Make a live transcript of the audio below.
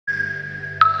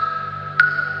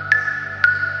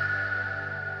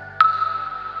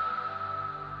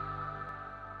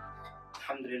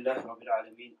الحمد لله رب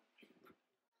العالمين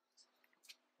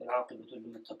والعاقبة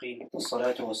للمتقين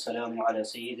والصلاة والسلام على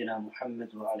سيدنا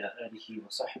محمد وعلى آله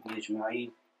وصحبه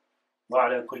أجمعين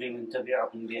وعلى كل من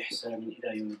تبعهم بإحسان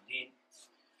إلى يوم الدين.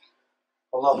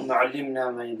 اللهم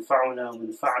علمنا ما ينفعنا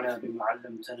وانفعنا بما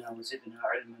علمتنا وزدنا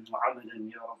علما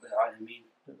وعملا يا رب العالمين.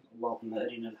 اللهم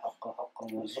أرنا الحق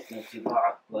حقا وارزقنا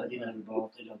اتباعه وأرنا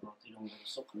الباطل باطلا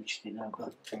وارزقنا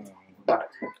اجتنابه. بعد.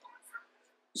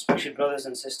 Special brothers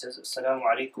and sisters, Assalamu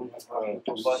alaikum wa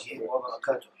rahmatullahi wa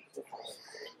barakatuh.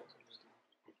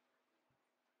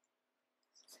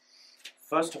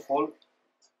 First of all,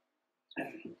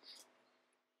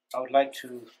 I would like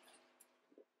to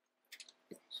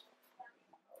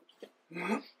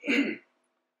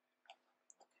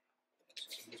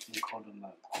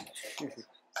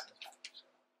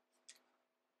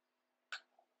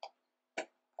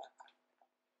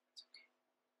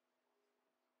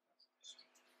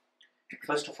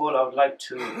First of all, I would like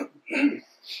to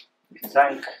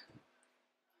thank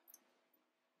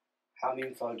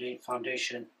Hamim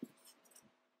Foundation,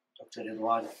 Dr.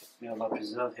 𝗕𝗲𝗴𝘂, may Allah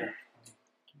preserve him,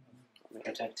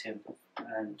 protect him,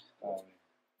 and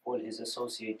all his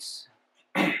associates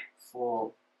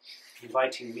for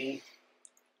inviting me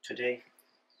today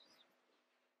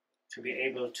to be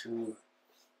able to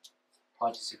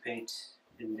participate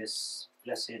in this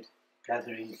blessed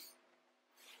gathering.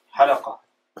 Halaqa.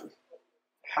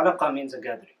 Halaqa means a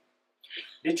gathering.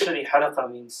 Literally,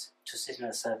 halaqa means to sit in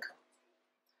a circle.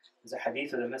 There's a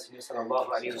hadith of the Messenger sallallahu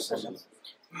alayhi wa sallam.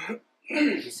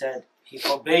 He said, he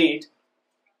forbade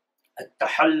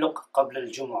التحلق قبل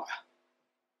الجمعة.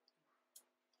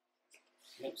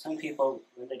 Some people,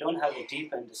 when they don't have a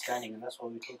deep understanding, and that's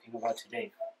what we're talking about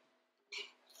today,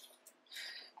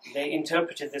 they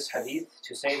interpreted this hadith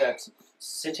to say that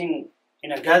sitting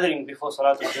in a gathering before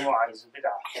Salat al-Jumu'ah is a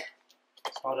bid'ah.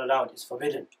 It's not allowed, it's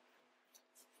forbidden.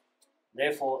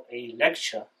 Therefore, a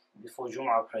lecture before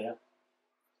Jumu'ah prayer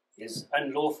is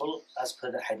unlawful as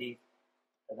per the hadith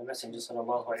of the Messenger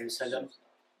sallallahu alayhi wa sallam.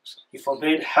 He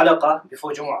forbade halaqa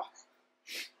before Jumu'ah.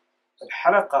 But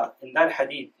halaqa in that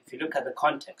hadith, if you look at the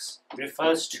context,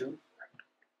 refers to,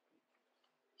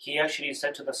 he actually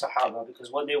said to the Sahaba,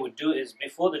 because what they would do is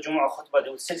before the Jumu'ah khutbah, they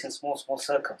would sit in small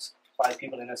circles, 5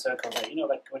 people in a circle, like,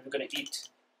 like when we're going to eat,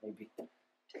 maybe.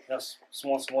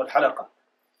 Small halaqa.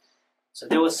 So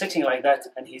they were sitting like that,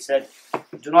 and he said,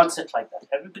 do not sit like that.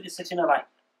 Everybody sit in a line,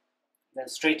 in a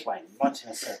straight line, not in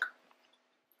a circle.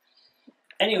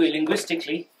 Anyway,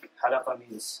 linguistically, halaqa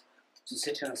means to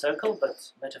sit in a circle,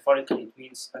 but metaphorically it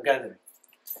means a gathering.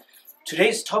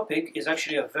 Today's topic is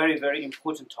actually a very, very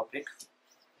important topic,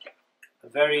 a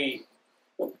very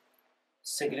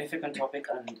significant topic,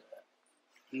 and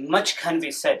much can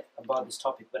be said about this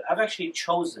topic, but I've actually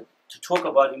chosen to talk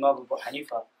about Imam Abu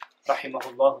Hanifa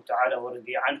rahimahullah ta'ala wa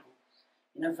radiya anhu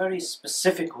in a very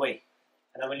specific way,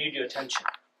 and I will need your attention,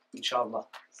 inshallah.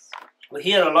 We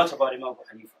hear a lot about Imam Abu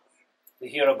Hanifa. We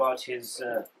hear about his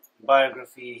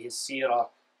biography, his seerah,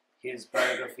 his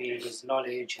biography, his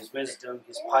knowledge, his wisdom,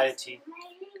 his piety.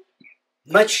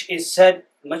 Much is said,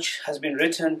 much has been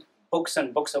written, books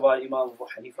and books about Imam Abu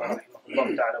Hanifa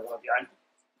rahimahullah ta'ala wa radiya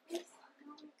anhu.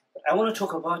 But I want to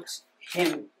talk about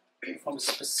him from a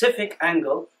specific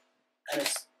angle and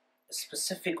a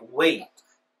specific way,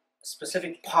 a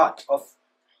specific part of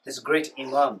this great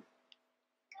Imam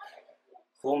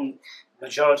whom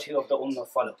majority of the Ummah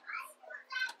follow.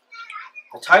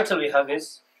 The title we have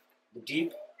is The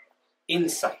Deep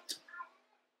Insight.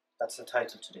 That's the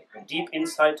title today. The Deep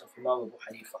Insight of Imam Abu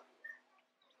Hanifa.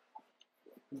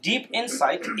 Deep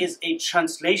Insight is a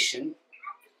translation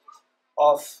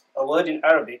of a word in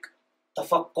Arabic,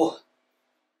 tafaqquh.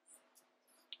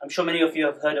 I'm sure many of you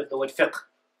have heard of the word fiqh.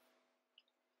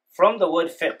 From the word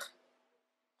fiqh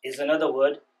is another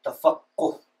word,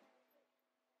 tafaqquh.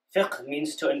 Fiqh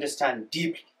means to understand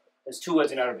deeply. There's 2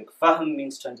 words in Arabic. Fahm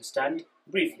means to understand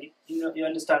briefly. You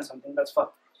understand something, that's fahm.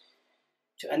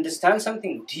 To understand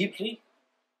something deeply,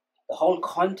 the whole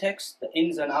context, the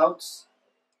ins and outs,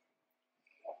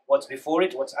 what's before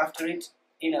it, what's after it,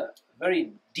 in a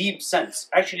very deep sense.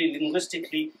 Actually,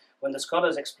 linguistically, when the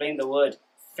scholars explain the word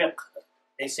fiqh,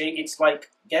 they say it's like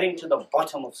getting to the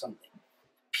bottom of something,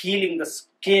 peeling the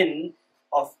skin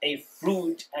of a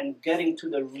fruit and getting to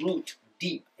the root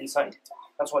deep inside it.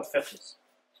 That's what fiqh is.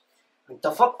 And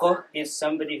tafaqquh is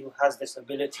somebody who has this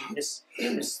ability, this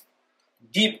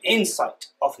deep insight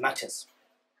of matters.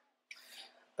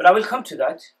 But I will come to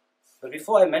that. But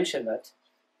before I mention that,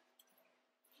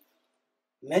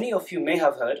 many of you may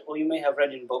have heard, or you may have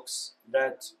read in books,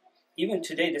 that even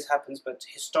today this happens, but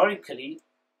historically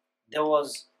there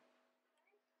was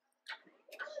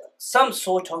some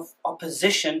sort of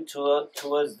opposition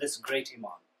towards this great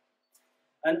Imam.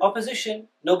 And opposition,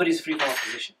 nobody's free from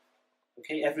opposition.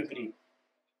 Okay, every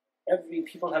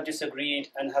people have disagreed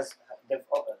and they've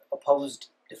opposed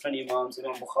different Imams.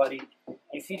 Imam Bukhari.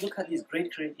 If you look at these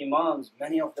great Imams,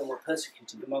 many of them were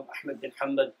persecuted. Imam Ahmad ibn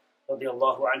Hanbal,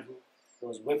 radiallahu anhu, there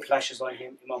was whiplashes on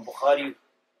him. Imam Bukhari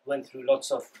went through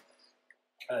lots of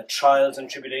trials and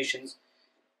tribulations.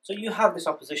 So you have this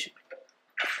opposition.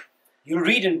 You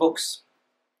read in books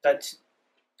that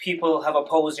people have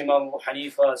opposed Imam Abu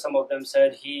Hanifa. Some of them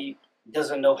said he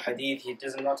doesn't know hadith, he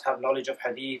does not have knowledge of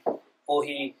hadith, or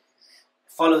he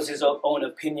follows his own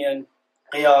opinion,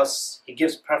 qiyas, he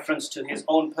gives preference to his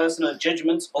own personal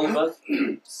judgments over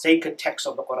sacred texts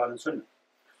of the Quran and Sunnah.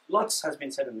 Lots has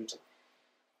been said and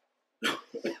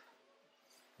written.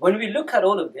 When we look at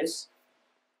all of this,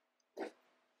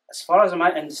 as far as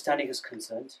my understanding is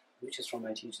concerned, which is from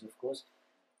my teachers of course,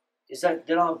 is that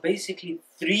there are basically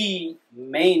three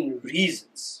main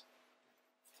reasons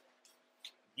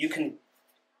you can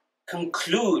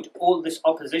conclude all this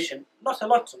opposition, not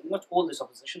all this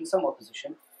opposition, some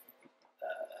opposition,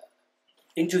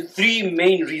 into three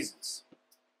main reasons.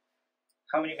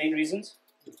 How many main reasons?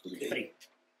 Three.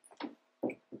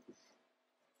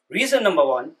 Reason number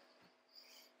one,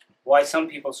 why some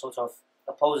people sort of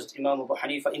opposed Imam Abu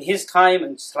Hanifa in his time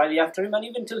and slightly after him, and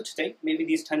even till today, maybe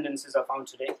these tendencies are found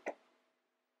today.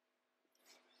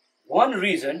 One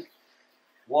reason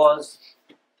was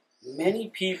many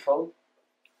people,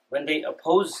 when they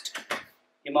opposed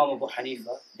Imam Abu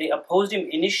Hanifa, they opposed him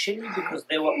initially because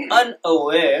they were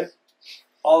unaware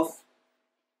of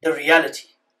the reality.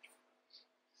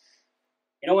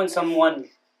 You know, when someone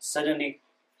suddenly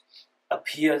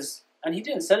appears, and he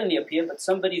didn't suddenly appear, but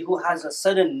somebody who has a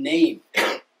sudden name,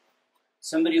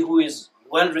 somebody who is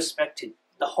well respected,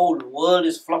 the whole world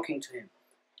is flocking to him,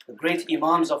 the great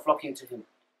Imams are flocking to him,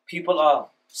 people are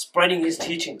spreading his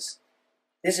teachings.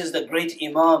 This is the great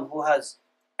Imam who has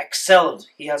excelled.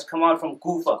 He has come out from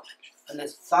Kufa, and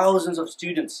there's thousands of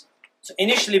students. So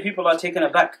initially people are taken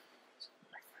aback.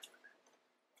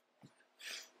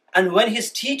 And when his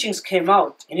teachings came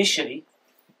out initially,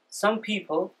 some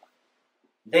people,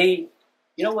 when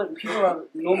people are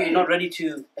normally not ready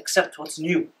to accept what's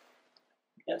new.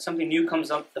 Yeah, something new comes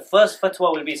up, the first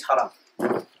fatwa will be it's haram.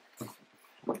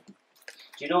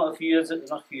 Do you know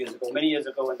many years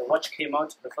ago when the watch came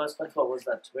out, the first fatwa was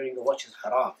that wearing a watch is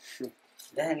haram.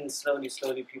 Then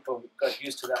slowly people got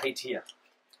used to the idea.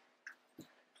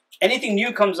 Anything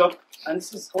new comes up, and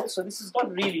this is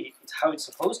not really how it's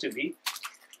supposed to be.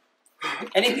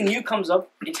 Anything new comes up,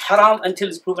 it's haram until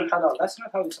it's proven halal. That's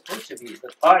not how it's supposed to be.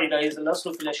 The 𝗟𝗲𝗁 is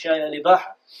al-aslu fil ashya'i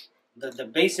al-ibaha. The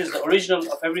basis, the original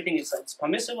of everything is it's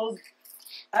permissible,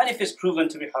 and if it's proven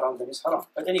to be haram, then it's haram.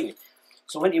 But anyway,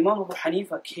 so when Imam Abu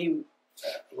Hanifa came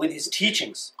with his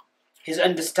teachings, his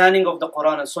understanding of the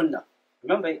Quran and Sunnah,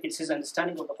 remember, it's his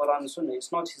understanding of the Quran and Sunnah,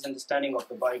 it's not his understanding of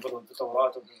the Bible or the Torah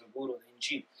or the Zabur or the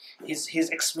Injil. He's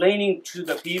explaining to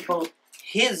the people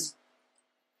his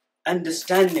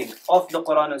understanding of the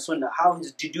Quran and Sunnah, how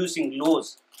he's deducing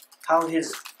laws, how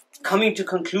he's coming to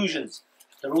conclusions,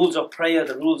 the rules of prayer,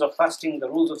 the rules of fasting, the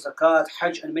rules of zakat,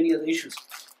 hajj, and many other issues.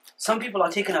 Some people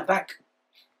are taken aback,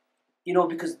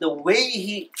 because the way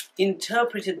he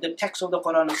interpreted the text of the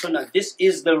Quran and Sunnah, this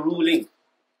is the ruling.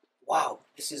 Wow,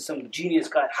 this is some genius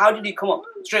guy. How did he come up?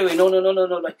 Straight away, no,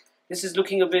 like, this is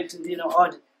looking a bit,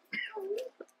 odd.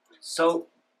 So,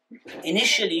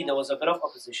 initially there was a bit of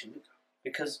opposition,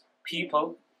 because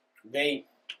people, they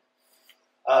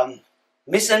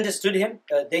misunderstood him.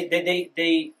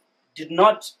 They did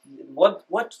not,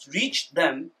 what reached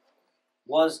them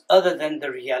was other than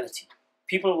the reality.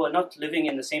 People were not living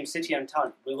in the same city and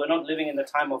town. We were not living in the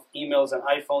time of emails and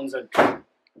iPhones and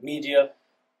media.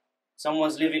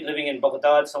 Someone's living in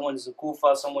Baghdad, someone is in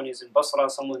Kufa, someone is in Basra,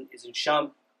 someone is in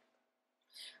Sham.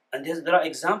 And there are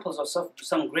examples of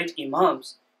some great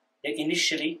Imams.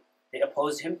 Initially they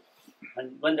opposed him,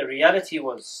 and when the reality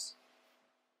was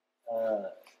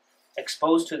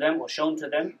exposed to them or shown to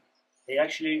them, they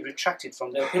actually retracted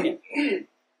from their opinion.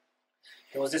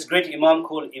 There was this great Imam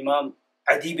called Imam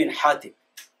Adi bin Hatim.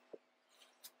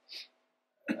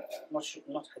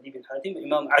 Not Adi bin Hatim,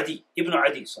 Imam Adi, Ibn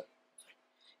Adi, sorry.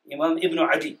 Imam Ibn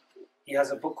Adi. He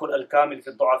has a book called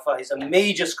𝗿𝗲𝗰𝘁. He's a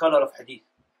major scholar of hadith.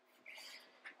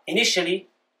 Initially,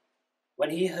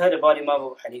 when he heard about Imam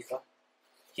Abu Hanifa,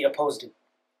 he opposed him.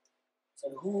 He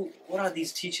said, what are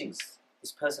these teachings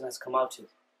this person has come out with?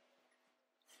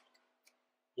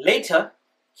 Later,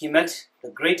 he met the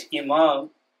great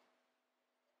Imam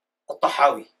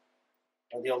al-Tahawi,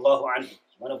 radiallahu anhu,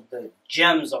 one of the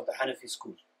gems of the Hanafi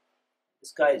school.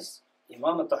 This guy is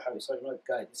Imam al-Tahawi, sorry, not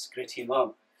guy, this great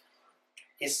Imam,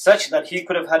 is such that he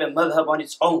could have had a madhab on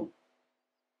its own.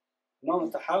 Imam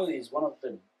al-Tahawi is one of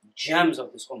the gems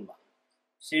of this ummah.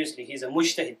 Seriously, he's a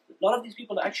mujtahid. A lot of these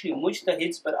people are actually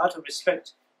mujtahids, but out of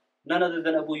respect. None other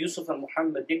than Abu Yusuf and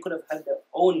Muhammad, they could have had their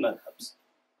own madhabs.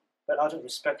 But out of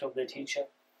respect of their teacher,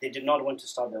 they did not want to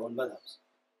start their own madhabs.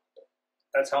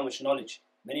 That's how much knowledge.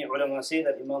 Many ulama say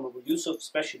that Imam Abu Yusuf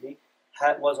especially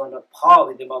was on a par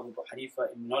with Imam Abu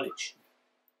Hanifa in knowledge.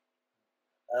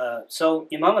 So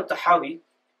Imam al-Tahawi,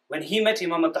 when he met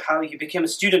Imam al-Tahawi, he became a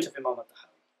student of Imam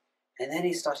al-Tahawi. And then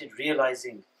he started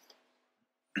realizing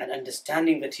and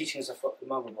understanding the teachings of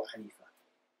Imam Abu Hanifa.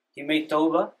 He made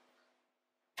tawbah,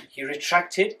 he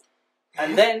retracted,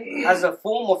 and then as a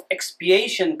form of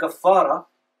expiation, kafara,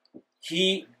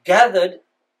 he gathered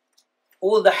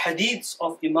all the hadiths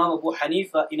of Imam Abu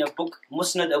Hanifa in a book,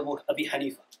 Musnad Abi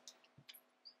Hanifa.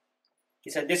 He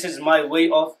said, this is my way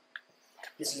of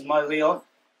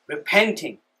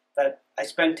repenting that I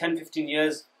spent 10-15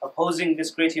 years opposing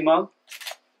this great Imam.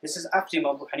 This is after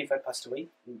Imam Abu Hanifa passed away.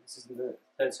 This is in the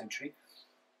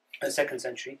 2nd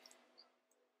century.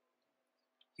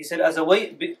 He said, as a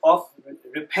way of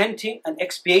repenting and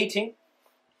expiating,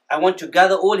 I want to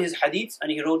gather all his hadiths,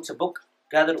 and he wrote a book,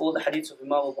 gathered all the hadiths of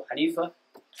Imam Abu Hanifa,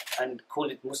 and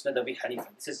called it Musnad Abi Hanifa.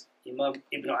 This is Imam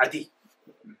Ibn Adi.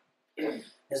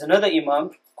 There's another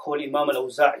Imam called Imam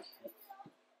al-Awza'i.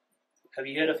 Have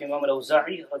you heard of Imam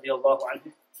al-Awza'i?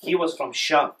 He was from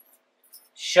Sham.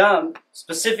 Sham,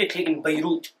 specifically in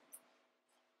Beirut.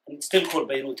 And it's still called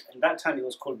Beirut. And that time it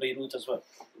was called Beirut as well.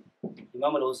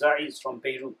 Imam al-Awza'i is from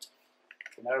Beirut.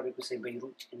 In Arabic we say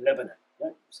Beirut, in Lebanon.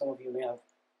 Yeah? Some of you may have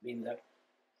been there.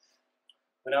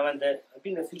 When I went there, I've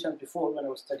been there a few times before when I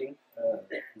was studying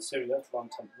in Syria, long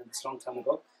time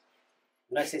ago.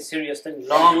 When I say Syria, studying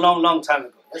long time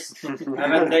ago. Yes? I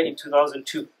went there in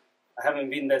 2002. I haven't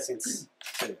been there since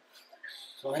Syria.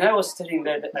 So when I was studying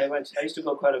there, I used to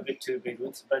go quite a bit to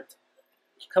Beirut, but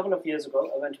a couple of years ago,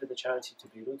 I went with a charity to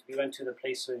Beirut. We went to the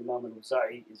place where Imam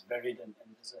al-Awza'i is buried, and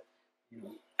there's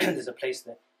there's a place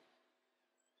there.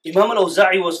 Imam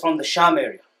al-Awza'i was from the Sham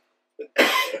area.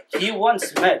 He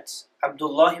once met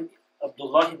Abdullah ibn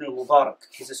Mubarak.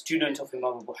 He's a student of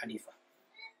Imam Abu Hanifa.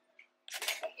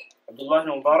 Abdullah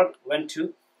ibn Mubarak went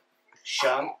to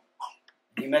Sham.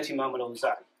 He met Imam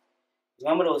al-Awza'i.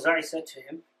 Imam al-Awza'i said to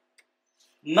him,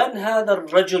 من هذا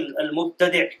الرجل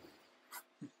المبتدع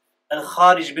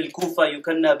الخارج بالكوفة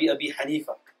يكنى بأبي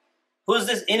حنيفة? Who is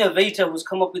this innovator who's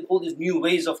come up with all these new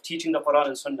ways of teaching the Quran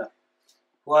and Sunnah,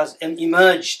 who has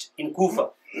emerged in Kufa?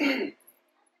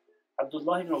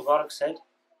 Abdullah ibn Mubarak said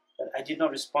that I did not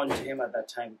respond to him at that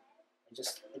time.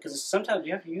 Because sometimes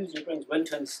you have to use your brains well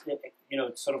to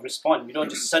sort of respond. You don't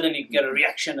just suddenly get a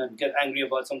reaction and get angry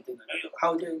about something.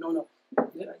 How dare you? No.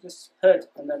 I just heard,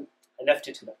 and then I left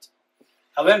it to that.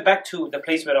 I went back to the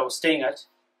place where I was staying at,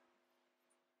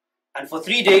 and for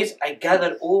 3 days I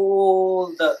gathered all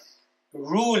the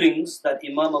rulings that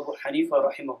Imam Abu Hanifa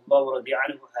rahimahullah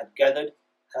had gathered,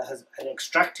 had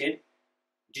extracted,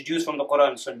 deduced from the Quran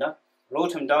and Sunnah,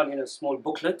 wrote them down in a small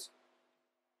booklet.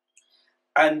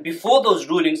 And before those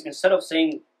rulings, instead of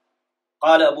saying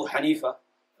قال Abu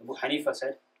Hanifa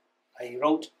said, I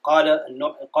wrote قال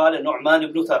𝗿𝗲𝗴𝘂𝗑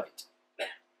ibn ثابت.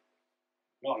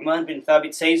 Nu'man bin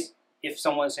Thabit says, if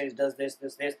someone says does this,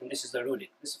 then this is the ruling.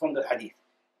 This is from the hadith,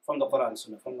 from the Quran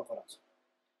Sunnah,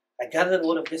 I gathered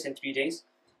all of this in 3 days.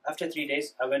 After 3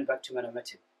 days, I went back to when I met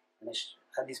him. And I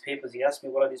had these papers. He asked me,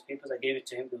 what are these papers? I gave it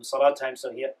to him. It was Salah time,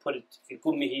 so he had put it fi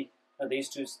kummihi.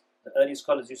 The early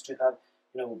scholars used to have,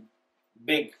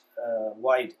 big,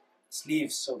 wide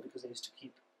sleeves, so because they used to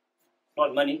keep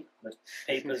not money, but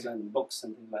papers and books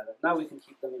and things like that. Now we can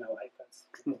keep them in our iPads.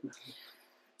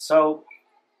 So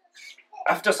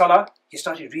after Salah, he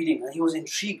started reading, and he was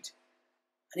intrigued.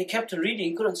 And he kept on reading.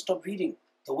 He couldn't stop reading.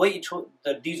 The way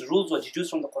these rules were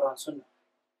deduced from the Quran Sunnah.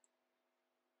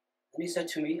 And he said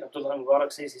to me, Abdullah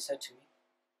Mubarak says, he said to me,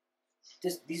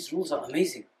 these rules are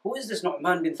amazing. Who is this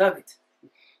Nu'man bin Thabit?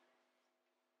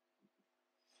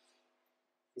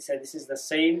 He said, this is the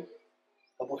same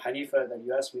Abu Hanifa that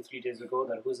you asked me 3 days ago,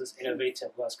 that who's this innovator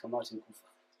who has come out in Kufa.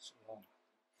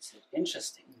 He said,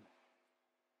 interesting.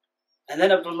 And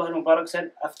then Abdullah Mubarak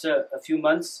said, after a few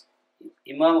months,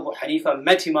 Imam Abu Hanifa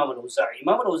met Imam al-Awza'i.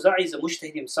 Imam al-Awza'i is a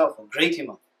mujtahid himself, a great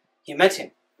Imam. He met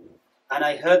him. And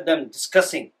I heard them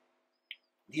discussing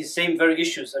these same very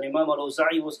issues. And Imam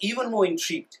al-Awza'i was even more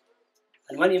intrigued.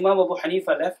 And when Imam Abu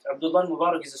Hanifa left, Abdullah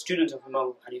Mubarak is a student of Imam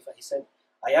Abu Hanifa. He said,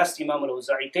 I asked Imam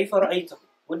al-Awza'i, كيف رأيته?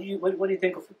 What do you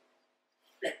think of him?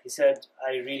 He said,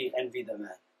 I really envy the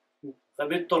man.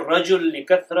 فَبِدْتُ الرَّجُلْ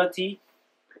لِكَثْرَةِ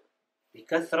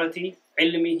لِكَثْرَةِ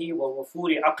عِلْمِهِ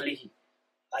وَوَفُورِ عَقْلِهِ.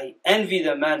 I envy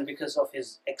the man because of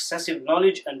his excessive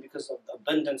knowledge and because of the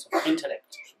abundance of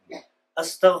intellect.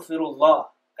 أَسْتَغْفِرُ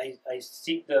I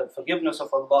seek the forgiveness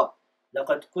of Allah.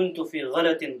 لَقَدْ كُنْتُ فِي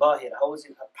غَلَطٍ ظَاهِرٍ I was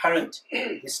in apparent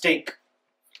mistake.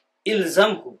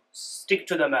 إِلْزَمْهُ Stick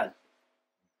to the man.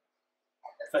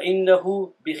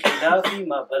 فَإِنَّهُ بِخِلَافِ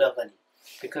مَا بَلَغَنِي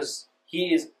Because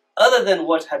he is other than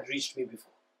what had reached me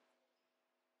before.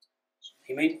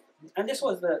 And this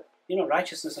was the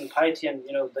righteousness and piety and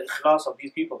the ikhlas of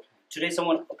these people. Today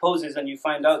someone opposes and you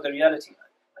find out the reality.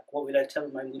 Like, what will I tell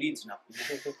my murids now?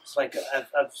 It's like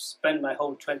I've spent my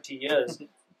whole 20 years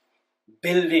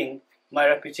building my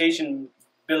reputation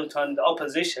built on the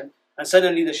opposition, and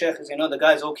suddenly the sheikh is, the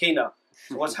guy's okay now.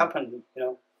 So what's happened? They're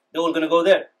all going to go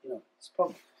there. It's a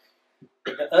problem.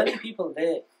 But the early people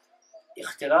there,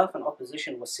 ikhtilaf and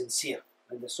opposition was sincere.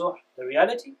 When they saw the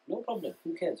reality, no problem.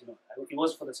 Who cares? It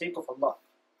was for the sake of Allah.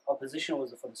 Opposition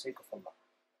was for the sake of Allah.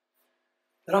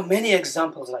 There are many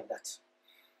examples like that.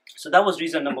 So that was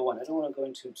reason number one. I don't want to go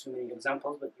into too many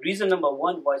examples, but reason number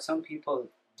one why some people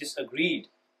disagreed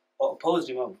or opposed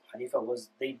Imam Hanifa was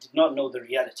they did not know the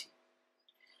reality.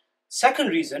 Second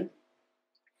reason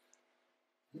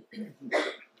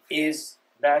is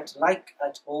that, like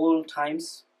at all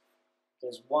times,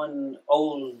 there's one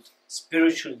old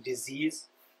spiritual disease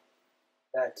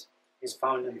that is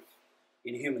found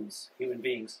in human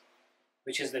beings,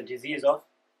 which is the disease of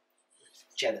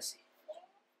jealousy,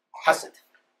 hasad.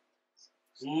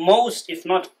 Most, if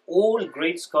not all,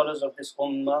 great scholars of this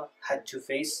ummah had to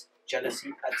face jealousy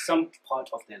at some part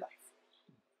of their life.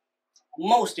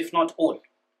 Most, if not all.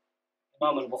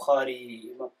 Imam al-Bukhari,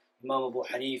 Imam Abu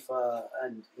Hanifa,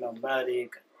 and Imam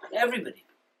Malik, and everybody.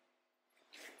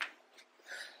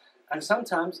 And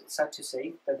sometimes it's sad to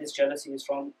say that this jealousy is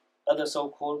from other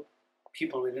so-called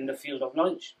people within the field of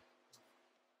knowledge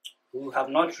who have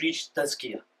not reached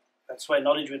tazkiyah. That's why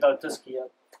knowledge without tazkiyah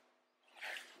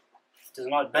does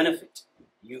not benefit.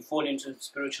 You fall into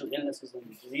spiritual illnesses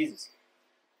and diseases.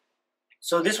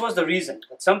 So this was the reason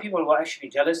that some people were actually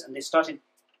jealous and they started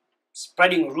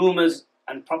spreading rumors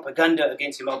and propaganda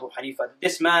against Imam Abu Hanifa.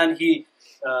 This man, he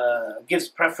gives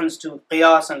preference to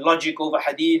qiyas and logic over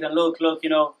hadith, and look,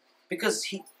 because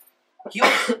he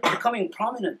was becoming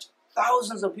prominent.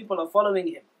 Thousands of people are following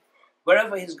him.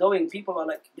 Wherever he's going, people are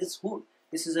like, this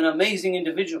is an amazing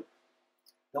individual.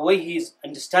 The way he's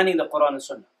understanding the Quran and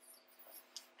Sunnah.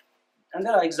 And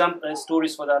there are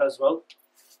stories for that as well.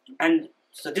 And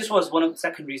so this was one of the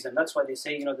second reason. That's why they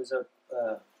say, there's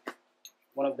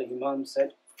one of the imams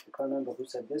said, I can't remember who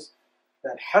said this,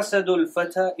 that حَسَدُ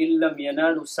الْفَتَى إِلَّمْ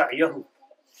يَنَالُ سَعْيَهُ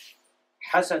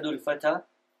حَسَدُ الْفَتَى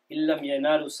إِلَّمْ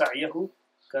يَنَالُ سَعْيَهُ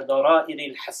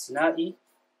كَضَرَائِرِ الْحَسْنَاءِ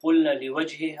قُلْنَا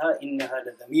لِوَجْهِهَا إِنَّهَا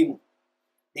لَذَمِيمٌ.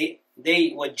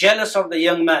 They were jealous of the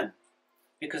young man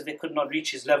because they could not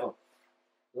reach his level.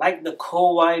 Like the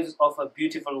co-wives of a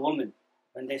beautiful woman,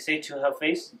 when they say to her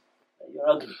face, you're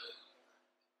ugly.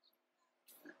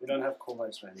 We don't have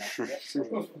co-wives right now. Yeah?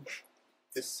 So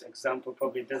this example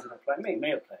probably doesn't apply.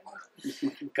 May apply.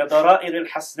 كَضَرَائِرِ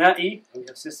الْحَسْنَاءِ, and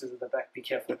your sisters at the back, be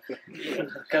careful.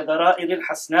 كَضَرَائِرِ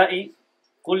الْحَسْنَاءِ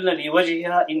قُلْنَا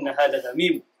لِوَجْهِهَا إِنَّهَا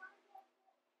لَذَمِيمٌ.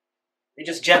 They're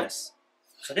just jealous.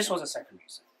 So this was the second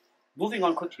reason. Moving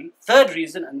on quickly. Third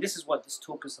reason, and this is what this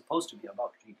talk is supposed to be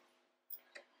about really.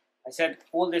 I said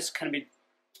all this can be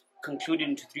concluded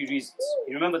into three reasons.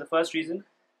 You remember the first reason?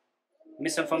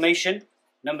 Misinformation.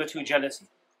 Number two, jealousy.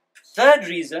 Third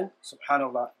reason,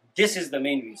 subhanAllah, this is the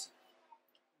main reason.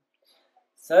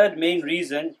 Third main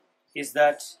reason is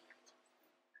that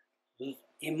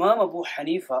Imam Abu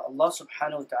Hanifa, Allah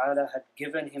subhanahu wa ta'ala had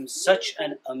given him such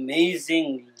an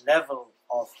amazing level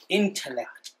of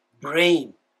intellect,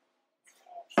 brain,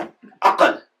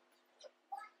 aql,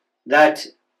 that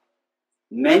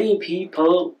many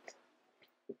people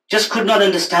just could not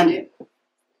understand him.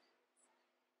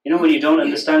 When you don't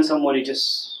understand someone, you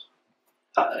just,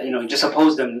 just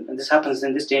oppose them. And this happens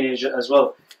in this day and age as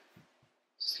well.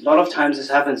 A lot of times this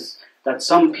happens, that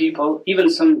some people, even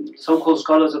some so-called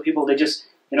scholars or people, they just,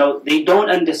 they don't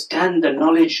understand the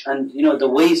knowledge and, the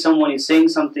way someone is saying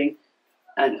something.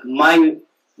 And my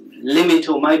limit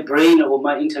or my brain or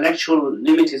my intellectual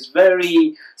limit is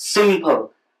very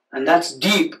simple. And that's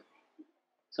deep.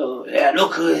 So, yeah,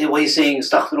 look the way he's saying,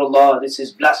 astaghfirullah, this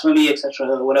is blasphemy,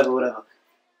 etc., whatever.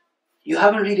 You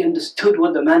haven't really understood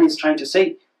what the man is trying to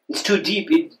say. It's too deep.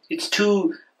 It's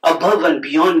too above and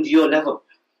beyond your level.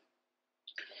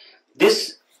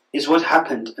 This is what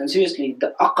happened. And seriously,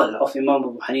 the aql of Imam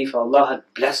Abu Hanifa, Allah had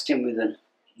blessed him with a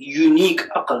unique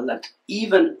aql that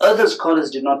even other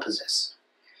scholars did not possess.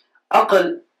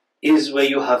 Aql is where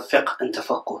you have fiqh and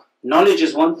tafaqquh. Knowledge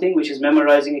is one thing, which is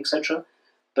memorizing, etc.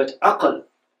 But aql,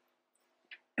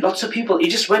 lots of people, he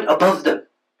just went above them,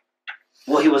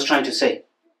 what he was trying to say,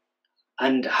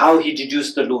 and how he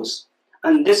deduced the laws.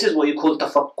 And this is what you call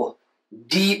tafaqquh,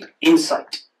 deep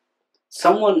insight.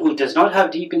 Someone who does not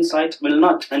have deep insight will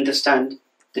not understand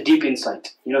the deep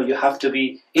insight. You know, you have to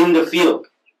be in the field.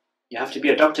 You have to be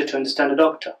a doctor to understand a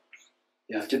doctor.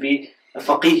 You have to be a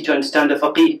faqih to understand a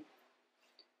faqih.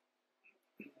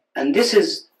 And this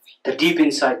is the deep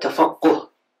insight, tafaqquh,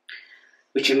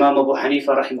 which Imam Abu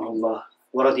Hanifa rahimahullah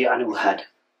wa radiya anhu had.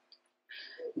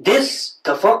 This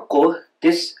tafaqquh,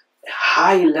 this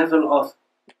high level of,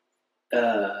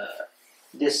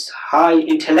 this high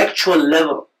intellectual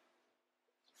level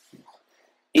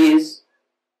is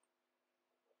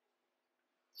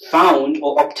found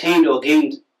or obtained or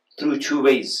gained through two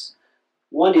ways.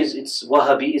 One is it's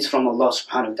Wahhabi, it's from Allah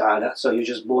subhanahu wa ta'ala, so you're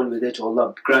just born with it, or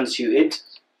Allah grants you it.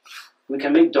 We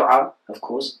can make dua, of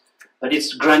course, but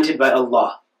it's granted by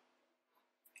Allah.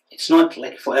 It's not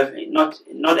like for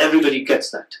not everybody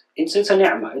gets that. It's a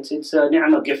ni'mah, it's a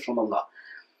ni'mah gift from Allah.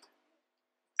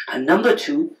 And number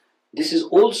two, this is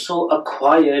also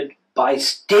acquired by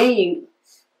staying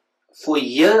for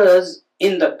years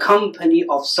in the company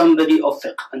of somebody of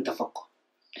fiqh and tafaqquh.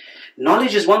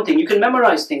 Knowledge is one thing, you can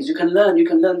memorize things, you can learn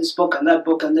this book and that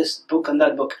book and this book and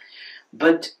that book.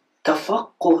 But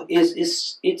tafaqquh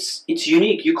it's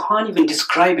unique, you can't even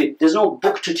describe it. There's no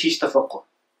book to teach tafaqquh.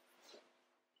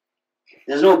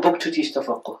 There's no book to teach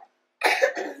tafaqquh.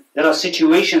 There are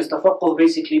situations. Tafaqquh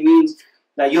basically means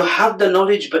that you have the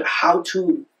knowledge, but how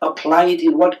to apply it,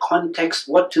 in what context,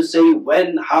 what to say,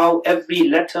 when, how, every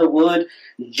letter, word,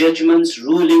 judgments,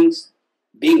 rulings,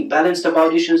 being balanced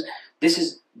about issues. This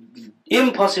is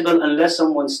impossible unless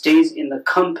someone stays in the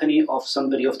company of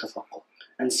somebody of tafaqquh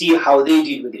and see how they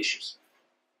deal with issues.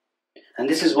 And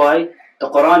this is why the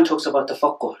Quran talks about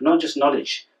tafaqquh, not just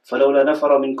knowledge. فَلَوْلَا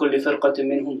نَفَرَ مِنْ كُلِّ فِرْقَةٍ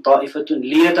مِّنْهُمْ طَائِفَةٌ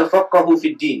لِيَتَفَقَّهُوا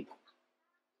فِي الدِّينِ.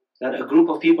 That a group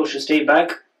of people should stay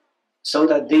back so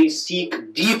that they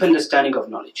seek deep understanding of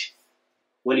knowledge.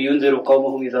 وَلِيُنذِرُوا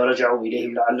قَوْمَهُمْ إِذَا رَجَعُوا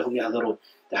إِلَيْهِمْ لَعَلَّهُمْ يَحْذَرُونَ.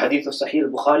 The hadith of Sahih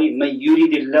al-Bukhari, مَنْ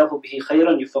يُرِدِ اللَّهُ بِهِ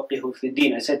خَيْرًا يُفَقِّهُ فِي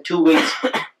الدِّينِ. I said two ways.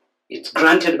 It's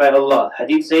granted by Allah.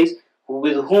 Hadith says,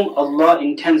 with whom Allah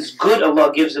intends good,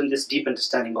 Allah gives him this deep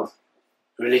understanding of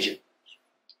religion.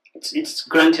 It's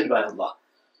granted by Allah.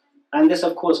 And this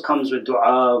of course comes with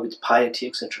dua, with piety,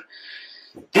 etc.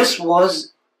 This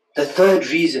was the third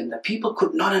reason that people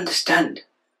could not understand.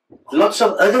 Lots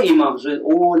of other imams, with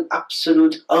all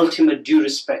absolute ultimate due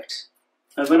respect,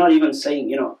 and we're not even saying,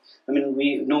 you know, I mean,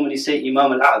 we normally say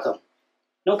Imam al-A'zam.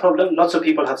 No problem, lots of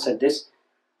people have said this,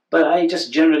 but I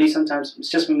just generally sometimes, it's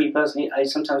just me personally, I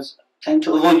sometimes tend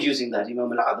to avoid using that,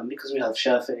 Imam al-A'zam, because we have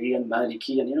Shafi'i and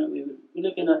Maliki, and you know, we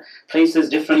live in a place, there's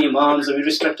different imams, and we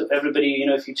respect everybody. You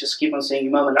know, if you just keep on saying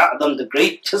Imam al-A'zam, the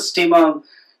greatest imam,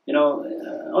 you know,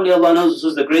 only Allah knows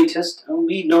who's the greatest.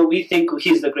 We think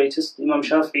he's the greatest. Imam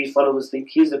Shafi'i followers think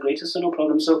he's the greatest, so no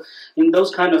problem. So in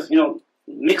those kind of, you know,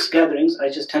 mixed gatherings, I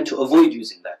just tend to avoid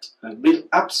using that, with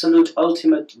absolute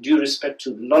ultimate due respect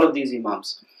to a lot of these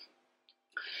imams.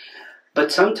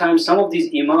 But sometimes some of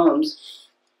these imams,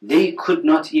 they could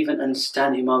not even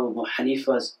understand Imam Abu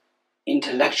Hanifa's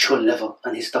intellectual level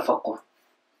and his tafaqquh.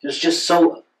 It was just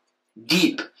so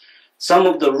deep. Some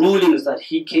of the rulings that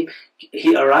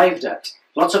he arrived at.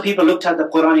 Lots of people looked at the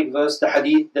Quranic verse, the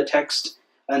hadith, the text,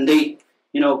 and they,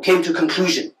 you know, came to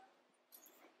conclusion.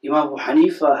 Imam Abu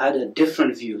Hanifa had a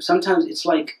different view. Sometimes it's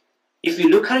like, if you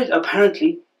look at it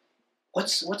apparently,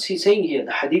 what's he saying here?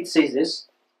 The hadith says this,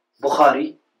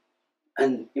 Bukhari,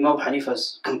 and Imam Abu Hanifa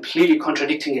is completely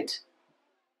contradicting it.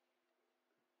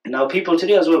 Now people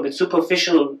today as well, with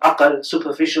superficial aql,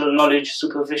 superficial knowledge,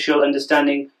 superficial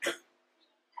understanding,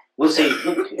 will say,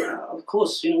 look, yeah, of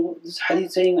course, you know, this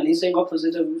hadith saying, and he's saying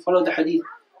opposite, we follow the hadith.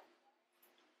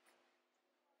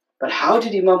 But how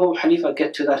did Imam Abu Hanifa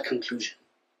get to that conclusion?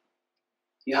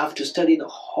 You have to study the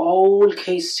whole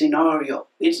case scenario.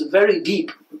 It's very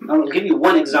deep. I'll give you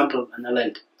one example and I'll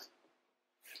end.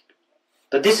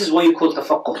 But this is what you call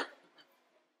tafaqquh.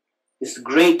 This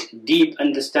great, deep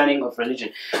understanding of religion.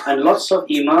 And lots of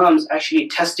imams actually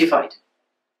testified.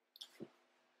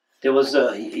 There was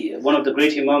one of the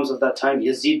great imams of that time,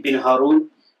 Yazid bin Harun.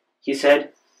 He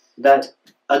said that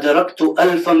أَدَرَكْتُ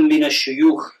أَلْفًا مِنَ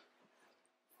الشُّيُوخِ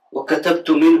وَكَتَبْتُ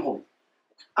مِنْهُمْ.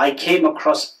 I came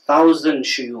across 1,000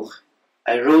 shuyukh.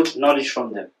 I wrote knowledge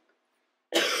from them.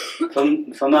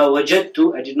 فَمَا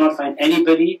وَجَدْتُ, I did not find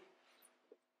anybody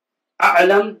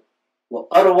أعلم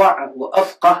وأروع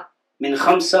وأفقه من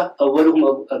خمسة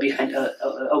أولهم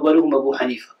أبو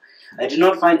حنيفة. I did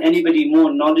not find anybody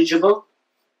more knowledgeable.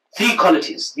 3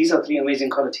 qualities. These are 3 amazing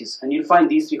qualities. And you'll find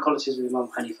these 3 qualities with Imam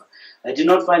Hanifa. I did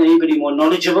not find anybody more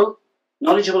knowledgeable.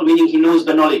 Knowledgeable meaning he knows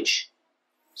the knowledge.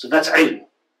 So that's ilm.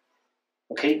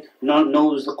 Okay?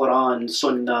 Knows the Quran,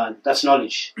 Sunnah, that's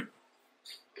knowledge.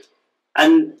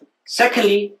 And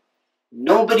secondly,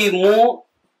 nobody more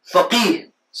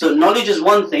faqih. So knowledge is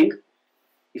one thing.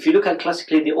 If you look at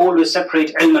classically, they always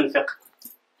separate ilm and fiqh.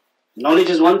 Knowledge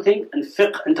is one thing, and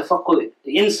fiqh and tafaqquh,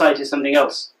 the insight is something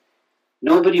else.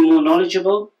 Nobody more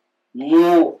knowledgeable,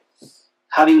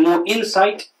 having more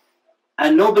insight,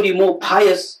 and nobody more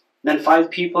pious than 5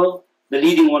 people. The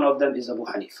leading one of them is Abu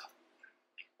Hanifa.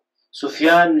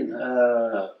 Sufyan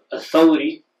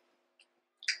al-Thawri,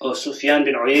 or Sufyan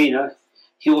bin Uyayna,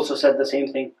 he also said the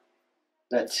same thing,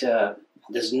 that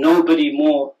there's nobody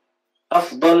more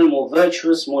afdal, more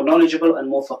virtuous, more knowledgeable, and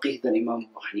more faqih than Imam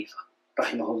Abu Hanifa,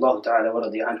 rahimahullah ta'ala wa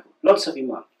radiya anhu. Lots of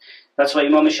imam. That's why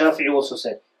Imam Shafi'i also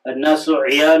said, الناس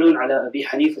عيال على أبي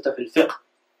حنيفة في الفقه.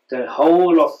 The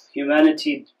whole of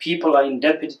humanity, people are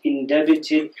indebted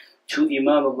to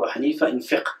Imam Abu Hanifa in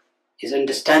fiqh, his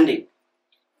understanding.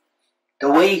 The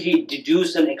way he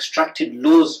deduced and extracted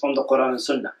laws from the Quran and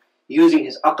Sunnah, using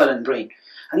his aql and brain.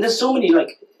 And there's so many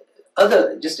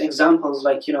other just examples,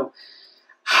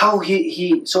 how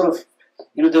he sort of,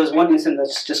 there was one incident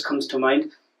that just comes to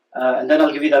mind, and then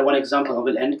I'll give you that one example and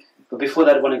we'll end. But before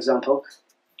that one example,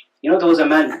 there was a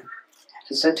man,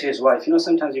 he said to his wife,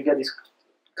 sometimes you get these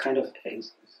kind of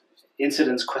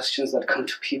incidents, questions that come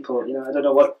to people, I don't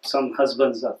know what some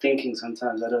husbands are thinking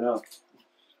sometimes, I don't know.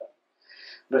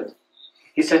 But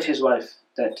he said to his wife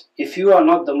that if you are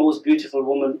not the most beautiful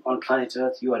woman on planet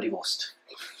Earth, you are divorced.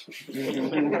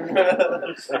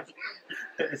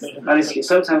 Honestly,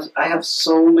 sometimes I have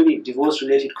so many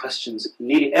divorce-related questions.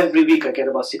 Nearly every week I get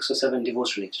about 6 or 7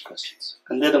 divorce-related questions.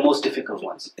 And they're the most difficult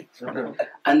ones.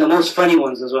 And the most funny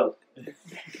ones as well.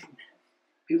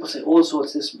 People say all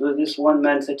sorts. This one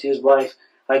man said to his wife,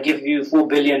 I give you 4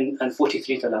 billion and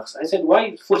 43 talaqs. I said,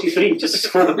 why 43? Just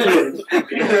 4 billion.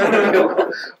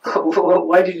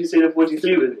 Why did you say the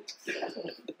 43 with it?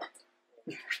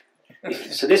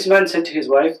 So this man said to his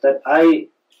wife that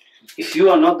if you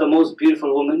are not the most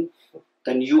beautiful woman,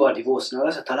 then you are divorced. Now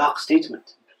that's a talaq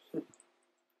statement.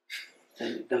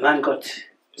 And the man got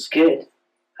scared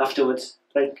afterwards.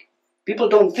 People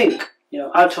don't think,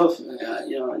 out of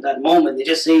that moment, they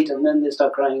just say it and then they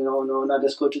start crying, no, now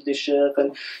let's go to this shaykh,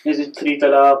 and is it 3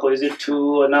 talaq or is it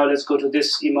 2, or now let's go to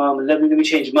this imam, and let me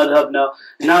change madhab now.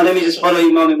 Now let me just follow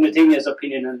Imam Ibn Taymiyyah's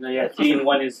opinion, and 3 in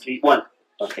 1 is 3. 1.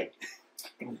 Okay.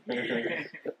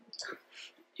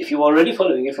 If you're already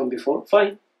following it from before,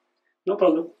 fine, no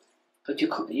problem. But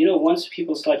once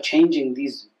people start changing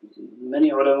these, many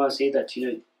ulama say that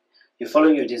you're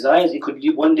following your desires, it could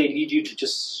one day lead you to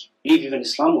just leave even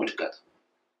Islam altogether,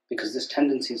 because this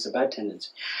tendency is a bad tendency.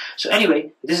 So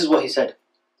anyway, this is what he said.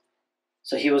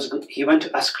 So he went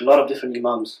to ask a lot of different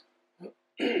imams,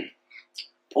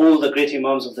 all the great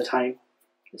imams of the time.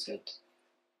 He said,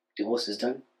 divorce is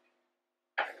done.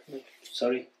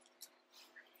 Sorry.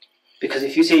 Because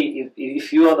if you say,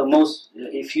 if you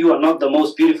are not the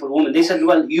most beautiful woman, they said,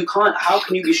 well, you can't, how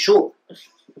can you be sure?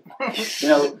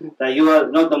 That you are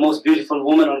not the most beautiful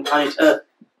woman on planet Earth.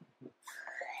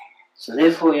 So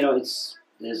therefore, this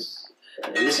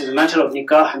is a matter of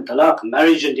nikah and talaq,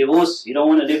 marriage and divorce. You don't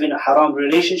want to live in a haram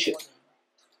relationship.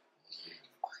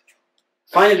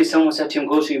 Finally, someone said to him,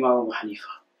 go to Imam Abu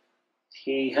Hanifa.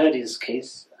 He heard his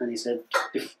case and he said,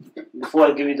 before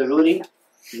I give you the ruling,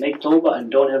 make tawbah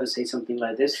and don't ever say something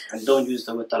like this, and don't use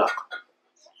the word talaq.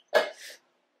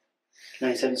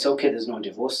 And he said, it's okay, there's no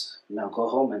divorce. Now go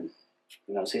home and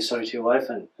say sorry to your wife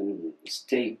and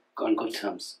stay on good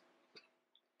terms.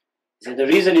 He said, the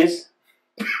reason is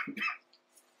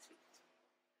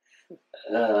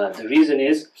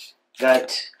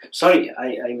that, sorry,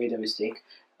 I made a mistake.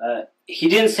 He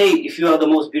didn't say if you are the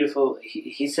most beautiful.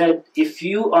 He said, if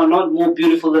you are not more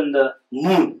beautiful than the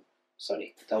moon.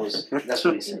 Sorry, that's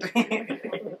what he said.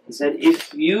 He said,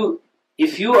 if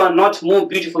you are not more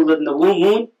beautiful than the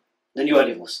moon, then you are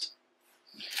divorced.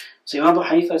 So Imam Abu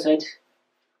Hanifa said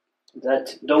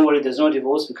that, don't worry, there's no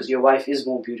divorce because your wife is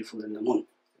more beautiful than the moon.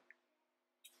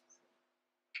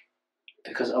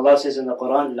 Because Allah says in the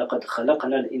Quran, لَقَدْ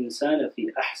خَلَقْنَا الْإِنسَانَ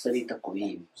فِي أَحْسَنِ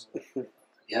تَقْوِيمٍ.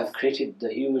 We have created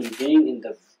the human being in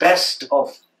the best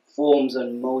of forms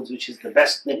and modes, which is the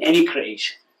best in any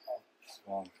creation.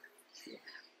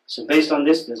 So based on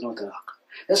this, there's no talaq.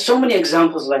 There's so many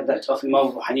examples like that of Imam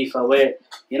Abu Hanifa where,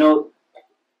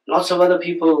 lots of other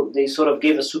people, they sort of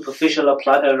gave a superficial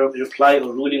reply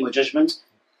or ruling or judgment,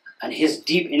 And his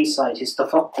deep insight, his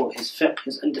tafaqquh, his fiqh,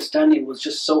 his understanding was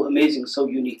just so amazing, so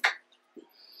unique.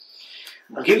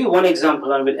 I'll give you one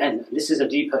example and we'll end. This is a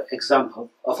deeper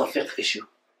example of a fiqh issue.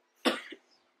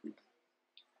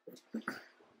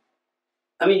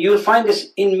 I mean, you'll find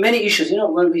this in many issues. You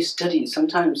know, when we study,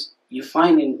 sometimes you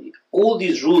find in all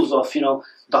these rules of, you know,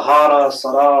 tahara,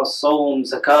 salah, sawm,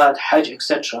 zakat, hajj,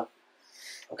 etc.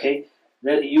 Okay,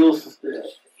 that you'll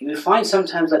find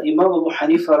sometimes that Imam Abu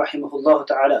Hanifa rahimahullah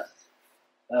ta'ala,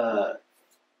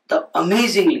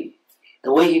 amazingly,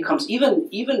 the way he comes,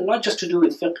 even not just to do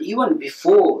with fiqh, even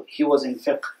before he was in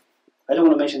fiqh. I don't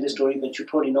want to mention this story, but you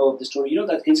probably know of the story. You know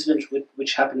that incident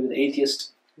which happened with the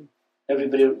atheist?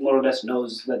 Everybody more or less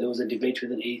knows that there was a debate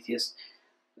with an atheist.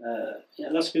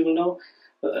 Lots of people know.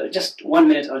 Just 1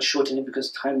 minute, I'll shorten it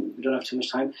because we don't have too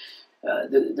much time.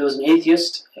 There was an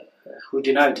atheist who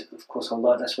denied, of course,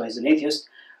 Allah, that's why he's an atheist.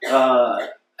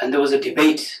 And there was a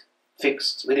debate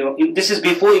fixed with him. This is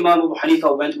before Imam Abu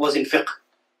Hanifa was in fiqh.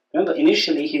 Remember,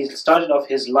 initially he started off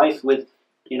his life with,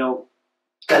 you know,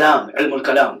 kalam, ilm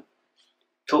al-kalam,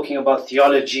 talking about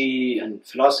theology and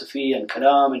philosophy and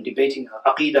kalam and debating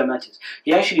aqidah matters.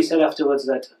 He actually said afterwards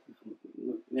that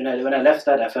when I left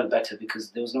that, I felt better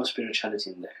because there was no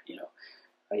spirituality in there. You know,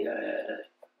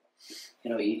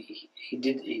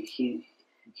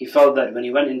 he felt that when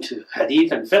he went into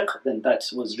hadith and fiqh, then that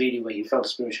was really where he felt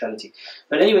spirituality.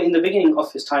 But anyway, in the beginning of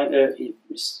his time, in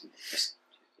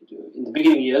the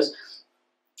beginning years,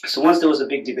 so once there was a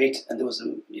big debate and there was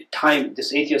a time,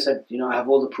 this atheist said, you know, I have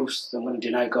all the proofs, I'm going to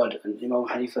deny God. And Imam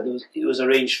Hanifa, it was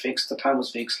arranged, fixed, the time was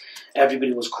fixed,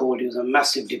 everybody was called, it was a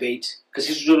massive debate, because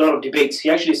he used to do a lot of debates. He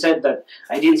actually said that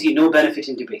I didn't see no benefit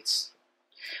in debates.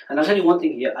 And I'll tell you one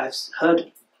thing here, I've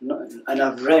heard and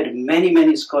I've read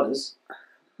many scholars,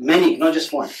 many, not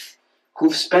just one,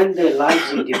 who've spent their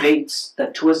lives in debates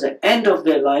that towards the end of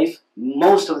their life,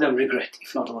 most of them regret,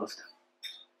 if not all of them.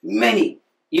 Many,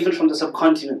 even from the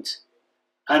subcontinent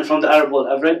and from the Arab world.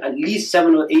 I've read at least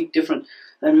 7 or 8 different,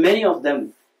 and many of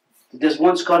them, there's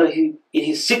one scholar, in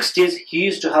his 60s, he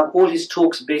used to have all his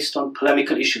talks based on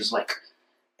polemical issues, like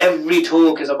every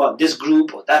talk is about this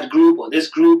group or that group or this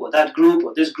group or that group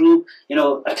or this group, you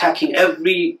know, attacking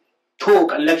every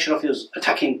talk and lecture of his,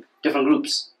 attacking different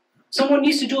groups. Someone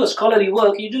needs to do a scholarly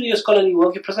work, you do your scholarly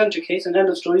work, you present your case and end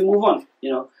of story, move on,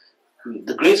 you know.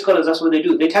 The great scholars, that's what they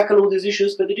do. They tackle all these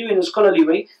issues, but they do it in a scholarly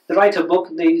way. They write a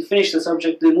book, they finish the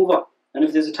subject, they move on. And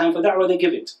if there's a time for da'wah, they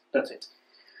give it. That's it.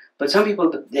 But some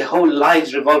people, their whole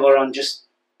lives revolve around just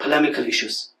polemical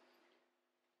issues.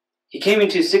 He came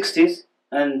into his 60s,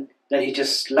 and then he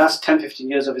just, last 10-15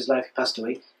 years of his life, he passed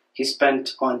away. He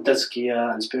spent on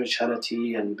tazkiyah and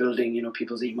spirituality and building, you know,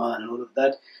 people's iman and all of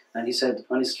that. And he said,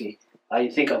 honestly, I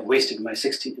think I've wasted my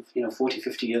 40,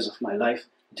 50 years of my life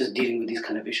just dealing with these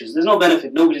kind of issues. There's no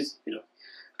benefit. Nobody's, you know.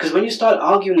 Because when you start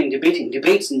arguing and debating,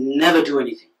 debates never do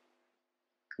anything.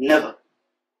 Never.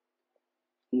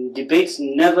 Debates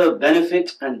never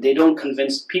benefit, and they don't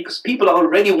convince people, because people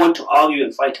already want to argue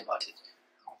and fight about it.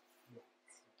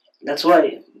 That's why,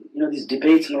 you know, these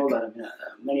debates and all that, I mean,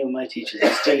 many of my teachers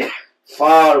stay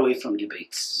far away from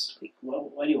debates. Like, well,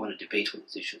 why do you want to debate with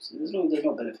these issues? There's no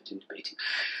benefit in debating.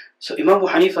 So Imam Abu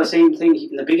Hanifa, same thing.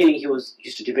 In the beginning, he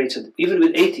used to debate, even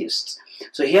with atheists.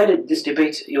 So he had this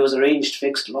debate. It was arranged,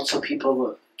 fixed. Lots of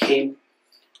people came.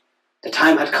 The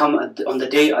time had come on the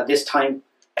day at this time.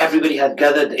 Everybody had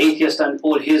gathered. The atheist and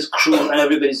all his crew, and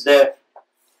everybody's there.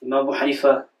 Imam Abu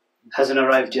Hanifa hasn't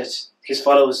arrived yet. His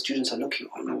followers, students are looking.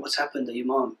 Oh no, what's happened? The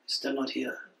Imam is still not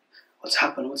here. What's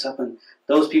happened? What's happened?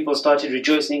 Those people started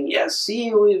rejoicing. Yes,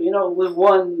 see, we've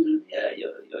won. Yeah,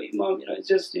 your Imam, it's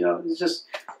just,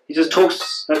 he just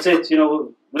talks. That's it.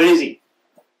 Where is he?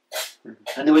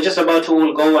 And they were just about to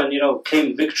all go and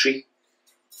claim victory.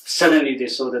 Suddenly they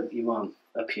saw the Imam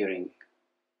appearing,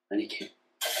 and he came.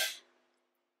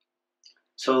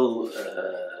 So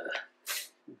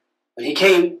when he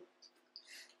came,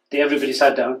 everybody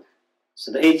sat down.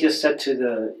 So the atheist said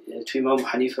to Imam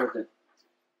Hanifa that,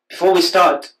 before we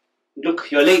start, look,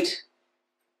 you're late.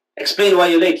 Explain why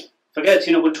you're late. Forget,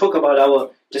 we'll talk about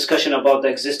our discussion about the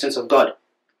existence of God.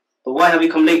 But why have you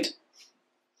come late?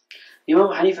 Imam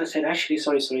Hanifa said, actually,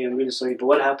 sorry, I'm really sorry. But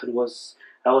what happened was,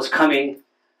 I was coming,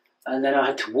 and then I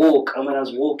had to walk. And when I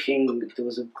was walking, there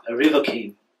was a river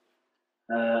came.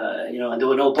 And there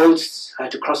were no boats. I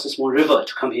had to cross a small river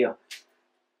to come here.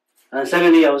 And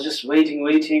suddenly I was just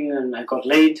waiting, and I got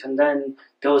late, and then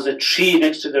there was a tree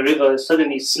next to the river,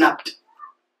 suddenly snapped,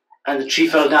 and the tree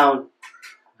fell down,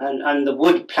 and the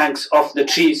wood planks off the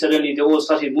tree, suddenly they all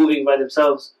started moving by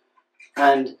themselves,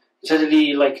 and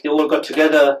suddenly they all got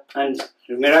together, and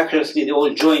miraculously they all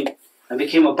joined and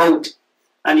became a boat,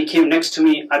 and he came next to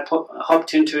me. I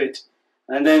hopped into it,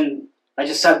 and then I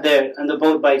just sat there, and the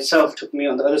boat by itself took me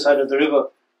on the other side of the river,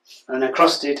 and I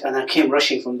crossed it, and I came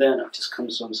rushing from there, and I've just come,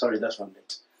 so I'm sorry, that's what I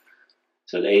meant.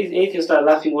 So the atheists start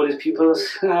laughing, all these people,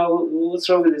 what's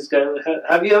wrong with this guy?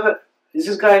 Have you ever, is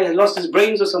this guy lost his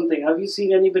brains or something? Have you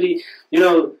seen anybody,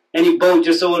 any boat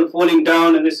just all falling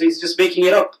down, and he's just making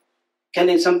it up? Can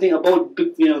a boat,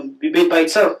 be made by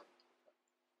itself?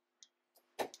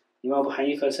 Imam Abu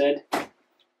Hanifa said,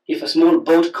 if a small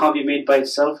boat can't be made by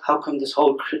itself, how come this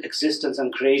whole existence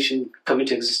and creation come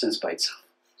into existence by itself?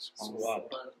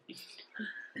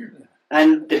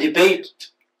 And the debate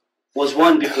was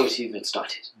won before it even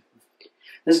started.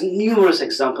 There's numerous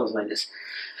examples like this.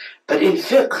 But in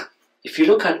fiqh, if you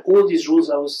look at all these rules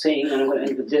I was saying, and I'm going to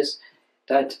end with this,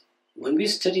 that when we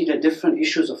study the different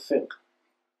issues of fiqh,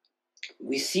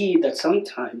 we see that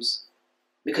sometimes,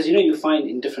 because you find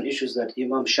in different issues that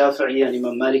Imam Shafi'i and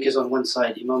Imam Malik is on one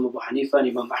side, Imam Abu Hanifa and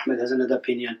Imam Ahmad has another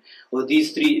opinion, or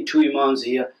these two Imams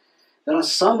here. There are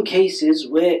some cases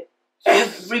where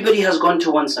everybody has gone to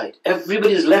one side.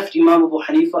 Everybody's left Imam Abu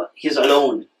Hanifa, he's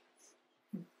alone.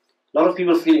 A lot of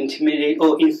people feel intimidated,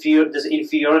 there's an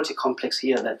inferiority complex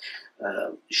here that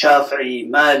Shafi'i,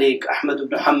 Malik, Ahmad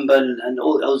ibn Hanbal, and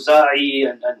Awza'i,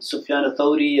 and Sufyan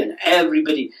al-Thawri, and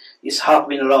everybody, Ishaq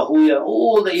bin Rahuya,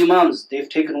 all the Imams, they've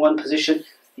taken one position,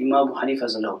 Imam Abu Hanifa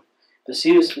is alone. But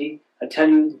seriously, I tell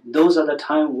you, those are the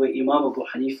time where Imam Abu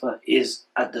Hanifa is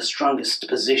at the strongest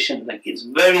position, like it's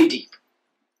very deep.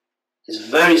 It's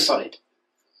very solid.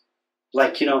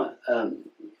 Like,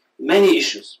 many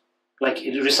issues. Like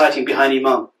reciting behind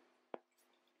Imam.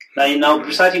 Like now,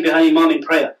 reciting behind Imam in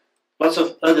prayer. Lots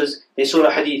of others, they saw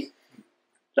a hadith.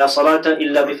 لا صلاة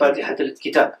إلا بفاتحة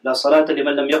الكتاب. لا صلاة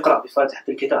لمن لم يقرأ بفاتحة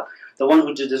الكتاب. The one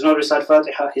who does not recite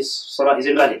Fatiha, his salah is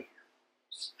invalid.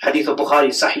 Hadith of Bukhari,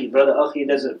 Sahih, brother Akhi,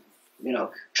 there's a,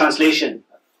 translation.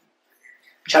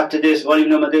 Chapter this, volume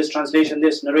number this, translation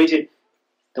this, narrated.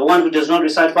 The one who does not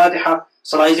recite Fatiha,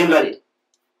 salah is invalid.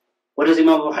 What does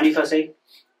Imam Abu Hanifa say?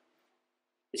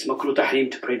 It's makruh tahrim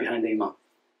to pray behind the Imam.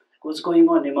 What's going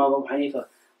on, Imam Abu Hanifa?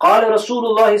 قال رسول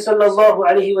الله صلى الله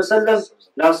عليه وسلم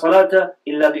لا صلاة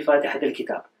إلا بفاتحة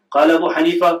الكتاب. قال أبو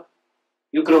حنيفة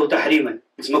يكره تحريما.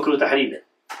 It's makruh tahrim.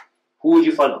 Who would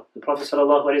you follow? The Prophet صلى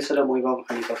الله عليه وسلم or Imam Abu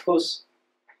Hanifa? Of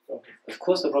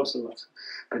course the Prophet صلى الله عليه وسلم.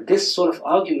 But this sort of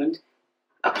argument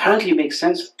apparently makes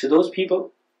sense to those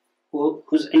people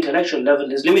whose intellectual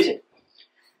level is limited.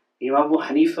 Imam Abu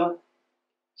Hanifa,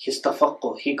 his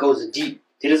tafaqquh, he goes deep.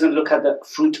 He doesn't look at the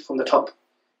fruit from the top.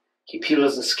 He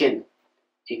peels the skin.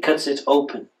 He cuts it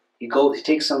open. He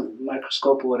takes some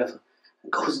microscope or whatever,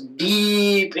 and goes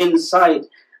deep inside,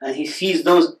 and he sees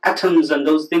those atoms and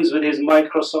those things with his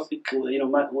microscopic, what do you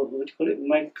call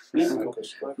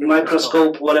it?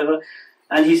 Microscope, whatever.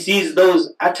 And he sees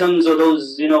those atoms or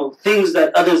those, things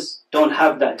that others don't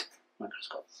have that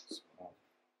microscope.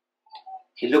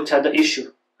 He looked at the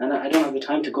issue, and I don't have the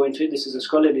time to go into it. This is a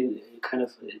scholarly kind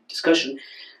of discussion,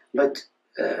 but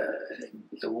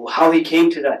how he came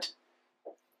to that.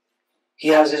 He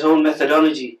has his own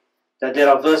methodology, that there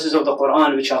are verses of the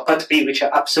Quran which are qat'i, which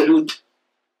are absolute,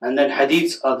 and then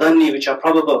hadiths are dhanni, which are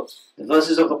probable. The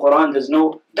verses of the Quran, there's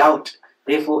no doubt.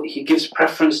 Therefore, he gives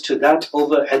preference to that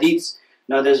over hadiths.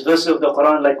 Now, there's verses of the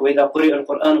Quran like وَإِذَا قُرِئَ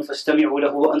الْقُرْآنُ فَاسْتَمِعُوا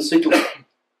لَهُ وَأَنصِتُوا.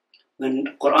 When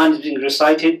Quran is being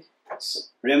recited,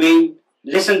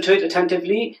 listen to it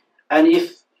attentively, and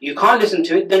if you can't listen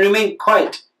to it, then remain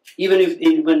quiet, even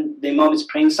when the Imam is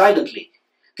praying silently.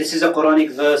 This is a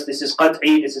Quranic verse, this is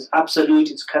qat'i, this is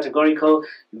absolute, it's categorical.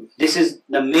 This is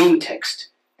the main text.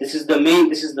 This is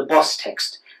the boss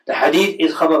text. The hadith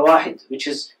is khabar wahid, which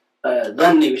is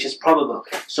dhanni, which is probable.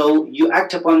 So you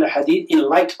act upon the hadith in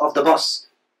light of the boss,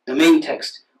 the main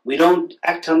text. We don't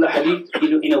act on the hadith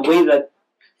in a way that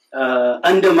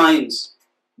undermines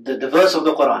the verse of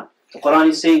the Quran. The Quran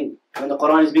is saying, when the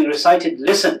Quran is being recited,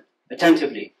 listen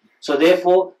attentively. So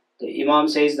therefore, the Imam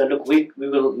says that, look, we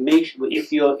will make,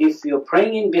 if you're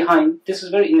praying in behind, this is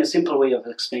very in a simple way of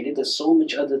explaining it. There's so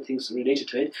much other things related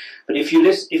to it. But if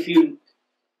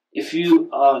you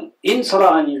are in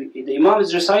Salah and the Imam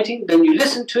is reciting, then you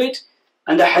listen to it,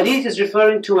 and the hadith is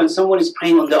referring to when someone is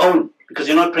praying on their own, because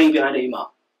you're not praying behind the Imam.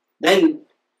 Then,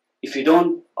 if you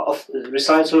don't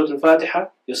recite Surah Al-Fatiha,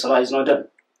 your Salah is not done.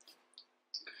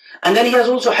 And then he has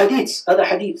also hadiths, other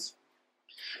hadiths.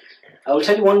 I will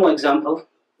tell you one more example.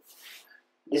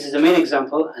 This is the main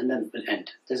example, and then we'll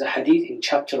end. There's a hadith in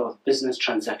chapter of business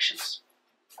transactions.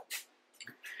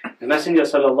 The Messenger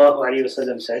sallallahu alaihi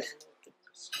wasallam said,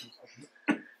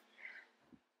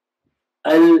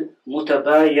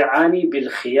 al-mutabayi'ani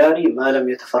bil-khiyari ma lam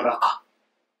yatafarraqa.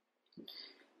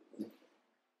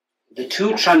 the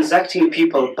two transacting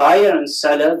people, buyer and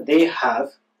seller, they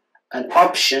have an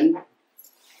option.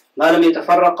 مَا لَمْ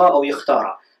يَتَفَرَّقَ أَوْ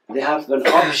يَخْتَارَ. They have an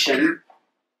option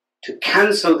to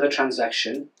cancel the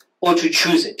transaction or to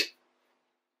choose it.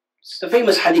 It's the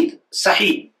famous hadith,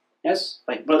 Sahih. Yes,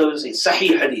 like brother will say,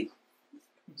 Sahih hadith.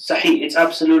 Sahih, it's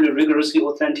absolutely rigorously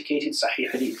authenticated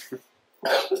Sahih hadith.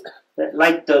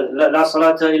 Like the La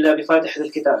salata illa bi fatih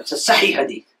al-kitab. It's a Sahih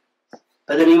hadith.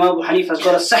 But then Imam Abu Hanifa has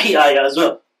got a Sahih ayah as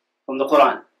well from the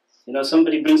Quran. You know,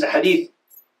 somebody brings a hadith,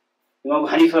 Imam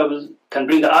Abu Hanifa can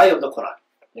bring the ayah of the Quran.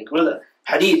 Like, brother,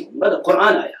 hadith, brother,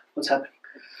 Quran ayah. What's happening?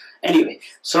 Anyway,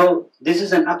 so this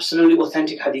is an absolutely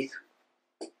authentic hadith.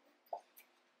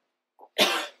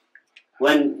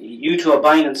 When you two are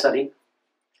buying and selling,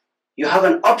 you have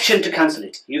an option to cancel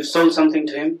it. You've sold something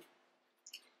to him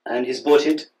and he's bought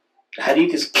it. The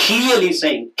hadith is clearly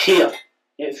saying, clear.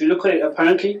 If you look at it,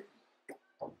 apparently,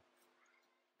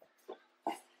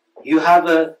 you have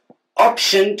an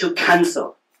option to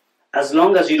cancel as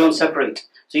long as you don't separate.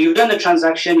 So you've done the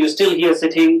transaction, you're still here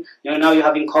sitting, you know, now you're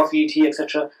having coffee, tea,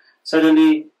 etc.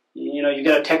 Suddenly, you know, you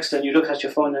get a text and you look at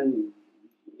your phone and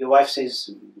your wife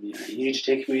says, you need to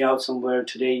take me out somewhere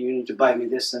today, you need to buy me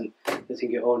this, and you're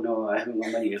thinking, oh no, I haven't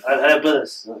got money. I have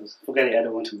brothers, forget it, I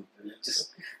don't want to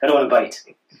buy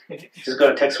it. Just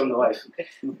got a text from the wife.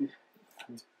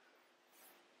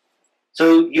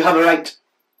 So you have a right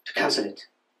to cancel it.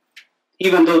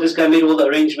 Even though this guy made all the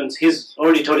arrangements, he's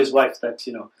already told his wife that,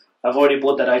 you know, I've already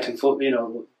bought that item for, you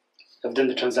know, I've done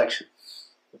the transaction.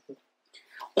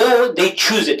 Or they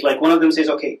choose it, like one of them says,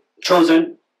 okay,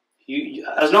 chosen, you,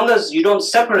 as long as you don't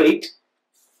separate,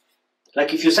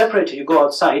 like if you separate, you go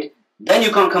outside, then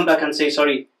you can't come back and say,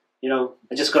 sorry, you know,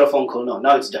 I just got a phone call. No,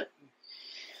 now it's done.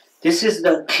 This is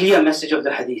the clear message of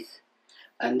the hadith.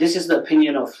 And this is the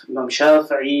opinion of Imam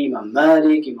Shafi'i, Imam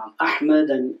Malik, Imam Ahmad,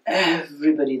 and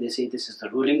everybody. They say this is the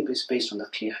ruling based on the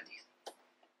clear hadith.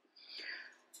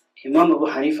 Imam Abu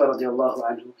Hanifa radiallahu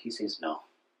anhu, he says no.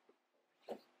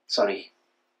 Sorry.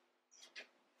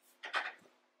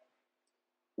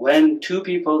 When two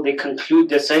people, they conclude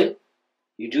their sale,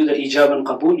 you do the ijab and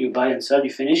qabul, you buy and sell,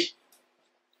 you finish.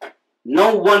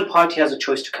 No one party has a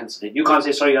choice to cancel it. You can't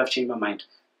say, sorry, I've changed my mind.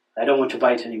 I don't want to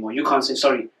buy it anymore. You can't say,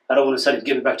 sorry, I don't want to sell it,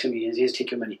 give it back to me, here's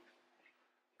take your money.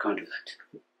 You can't do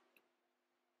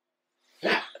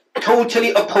that.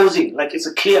 Totally opposing, like it's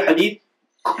a clear hadith,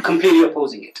 completely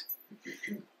opposing it.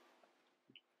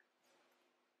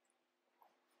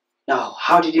 Now,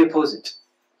 how did he oppose it?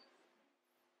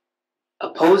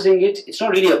 Opposing it, it's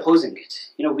not really opposing it.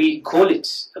 You know, we call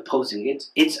it opposing it.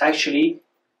 It's actually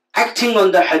acting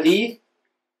on the hadith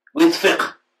with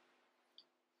fiqh.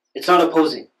 It's not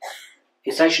opposing.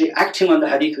 It's actually acting on the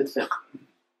hadith with fiqh,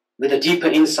 with a deeper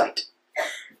insight.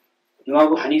 Imam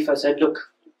Abu Hanifa said,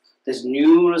 look, there's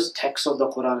numerous texts of the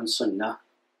Quran and Sunnah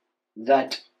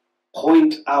that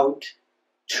point out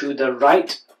to the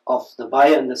right of the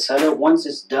buyer and the seller. Once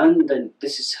it's done, then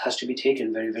this has to be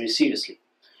taken very, very seriously.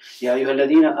 Ya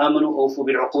ayyuhalladhina amanu awfu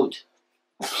bil-uqud.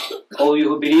 All you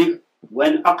who believe,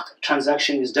 when aqd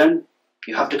transaction is done,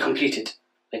 you have to complete it.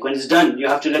 Like when it's done, you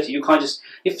have to let it. You can't just,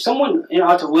 if someone, you know,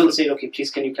 out of will say, okay,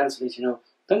 please can you cancel it, you know,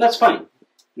 then that's fine.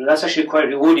 You know, that's actually quite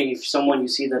rewarding if someone you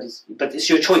see that is, but it's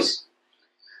your choice.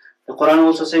 The Quran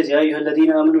also says, Ya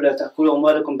ayyuhalladhina amanu la ta'kulu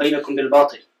amwalakum baynakum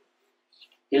bil-batil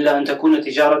illa an takuna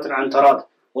tijaratan an tarad.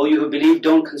 All you who believe,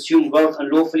 don't consume wealth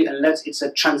unlawfully unless it's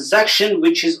a transaction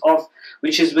which is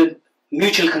with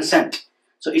mutual consent.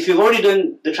 So if you've already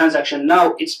done the transaction,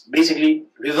 now it's basically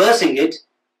reversing it.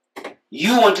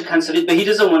 You want to cancel it, but he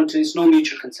doesn't want to. It's no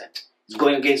mutual consent. It's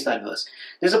going against that verse.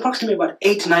 There's approximately about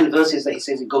 8 to 9 verses that he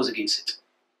says it goes against it.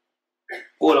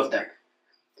 All of them.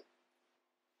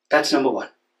 That's number one.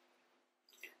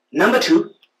 Number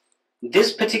two,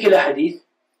 this particular hadith,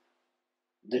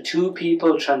 the two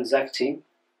people transacting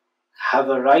have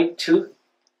a right to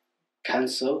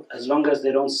cancel as long as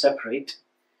they don't separate.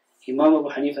 Imam Abu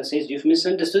Hanifa says, you've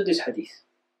misunderstood this hadith.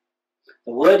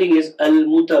 The wording is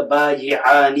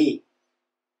al-mutabayi'ani,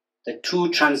 the two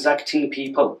transacting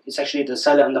people. It's actually the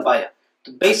seller and the buyer.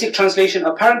 The basic translation,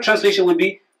 apparent translation would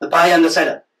be the buyer and the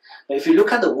seller. But if you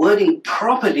look at the wording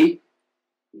properly,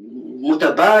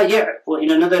 mutabayi', or in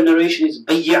another narration is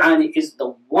bayi'ani, is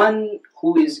the one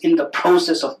who is in the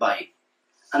process of buying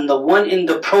and the one in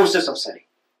the process of selling.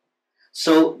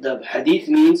 So the hadith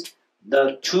means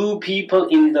the two people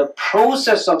in the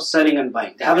process of selling and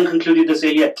buying, they haven't concluded the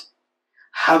sale yet,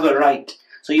 have a right.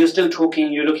 So you're still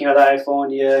talking, you're looking at the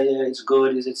iPhone, yeah, it's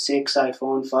good, is it 6,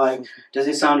 iPhone 5, does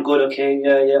it sound good, okay,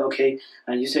 yeah, okay,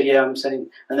 and you say, yeah, I'm selling,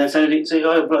 and then suddenly say,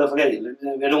 oh brother, forget it,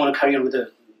 I don't want to carry on with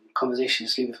the conversation,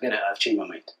 just leave it, forget it, I've changed my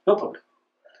mind. No problem.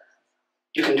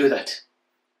 you can do that.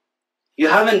 You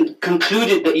haven't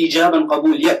concluded the ijab and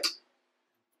qabul yet.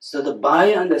 So the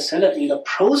buyer and the seller, in the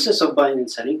process of buying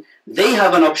and selling, they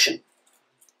have an option.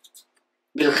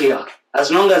 Bil khiyar.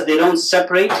 As long as they don't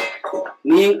separate,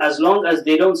 meaning as long as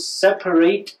they don't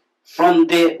separate from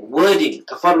their wording,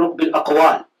 tafarruq bil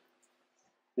aqwal.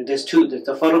 There's two, the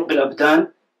tafarruq bil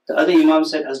abdan. The other Imam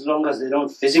said as long as they don't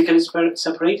physically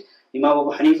separate. Imam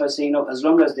Abu Hanifa is saying no, as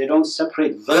long as they don't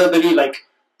separate verbally, like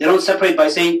they don't separate by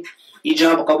saying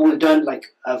ijab, qabul, done,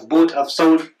 like I've bought, I've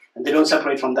sold, and they don't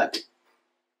separate from that.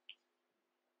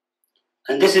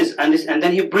 And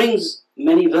then he brings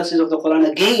many verses of the Quran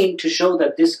again to show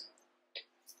that this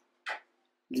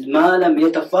ma lam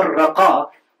yatafarraqa,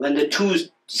 when the two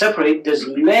separate, there's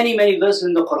many verses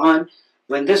in the Quran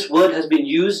when this word has been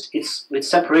used, it's with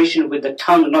separation with the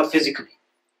tongue, not physically.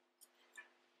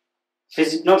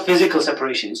 Not physical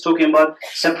separation. It's talking about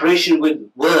separation with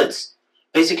words.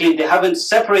 Basically, they haven't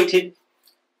separated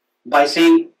by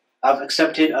saying, I've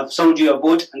accepted, I've sold you, I've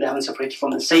bought, and they haven't separated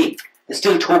from the same. They're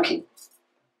still talking.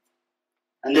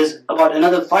 And there's about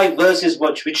another 5 verses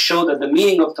which show that the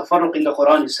meaning of tafarruq in the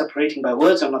Quran is separating by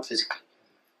words and not physically.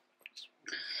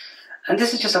 And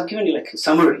this is just, I've given you like a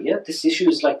summary, yeah? This issue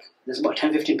is like, there's about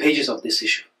 10-15 pages of this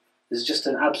issue. This is just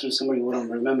an absolute summary of what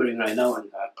I'm remembering right now,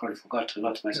 and I probably forgot a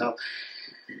lot myself.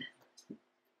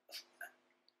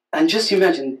 And just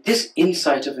imagine, this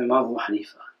insight of Imam Abu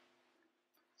Hanifa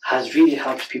has really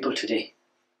helped people today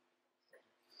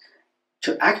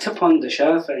to act upon the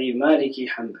Shafi'i, Maliki,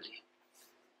 Hanbali,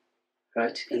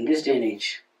 right, in this day and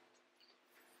age.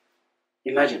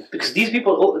 Imagine, because these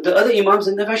people, the other Imams,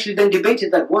 and they've actually then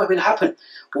debated that, what will happen?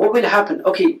 What will happen?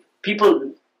 Okay,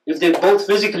 people, if they're both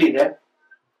physically there,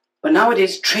 but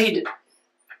nowadays trade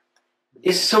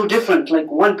is so different. Like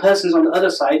one person's on the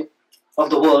other side of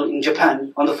the world, in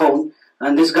Japan, on the phone,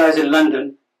 and this guy's in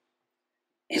London,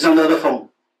 he's on the other phone.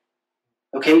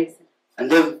 Okay?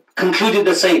 And they've concluded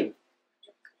the sale.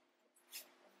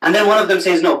 And then one of them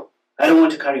says, no, I don't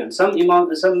want to carry on. Some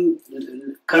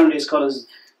current day scholars,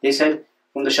 they said,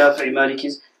 from the Shafi'i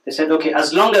Malikis, they said, okay,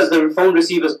 as long as the phone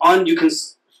receiver's on, you can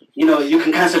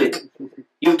cancel it.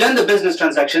 You've done the business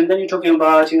transaction, then you're talking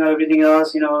about, everything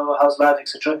else, house life,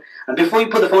 etc. And before you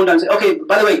put the phone down, say, okay,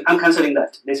 by the way, I'm cancelling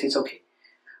that. They say it's okay.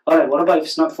 Alright, what about if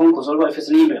it's not phone calls? What about if it's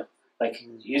an email? Like,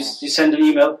 you send an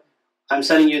email, I'm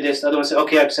selling you this. The other one says,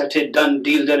 okay, accepted, done,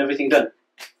 deal done, everything done.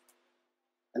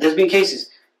 And there's been cases.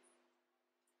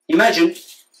 Imagine,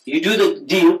 you do the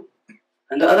deal,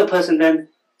 and the other person then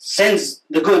sends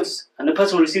the goods, and the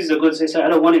person who receives the goods says, I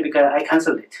don't want it because I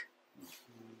cancelled it.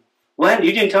 Well,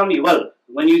 you didn't tell me. Well,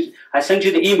 I sent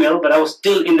you the email, but I was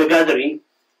still in the gathering,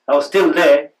 I was still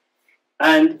there,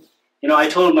 and I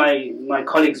told my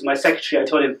colleagues, my secretary, I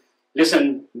told him,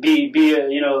 listen, be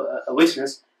a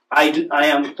witness. I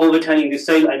am overturning this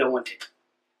sale. I don't want it.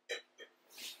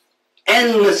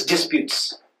 Endless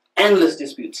disputes.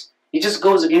 It just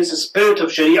goes against the spirit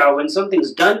of Sharia. When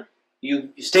something's done, you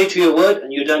stay to your word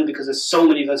and you're done, because there's so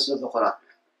many verses of the Quran.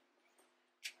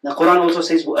 The Quran also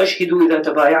says, وَأَشْهِدُوا إِذَا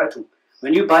تَبَايَعْتُمْ.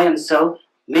 When you buy and sell,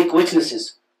 make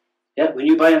witnesses. Yeah, when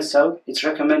you buy and sell, it's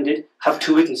recommended, have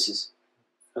 2 witnesses.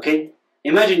 Okay?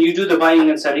 Imagine you do the buying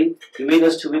and selling, you made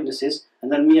us 2 witnesses,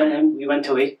 and then me and him, we went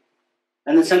away.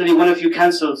 And then suddenly one of you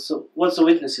cancelled, so what's the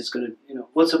witnesses going to,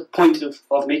 what's the point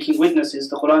of making witnesses?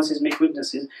 The Quran says make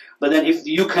witnesses, but then if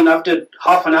you can, after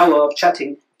half an hour of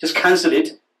chatting, just cancel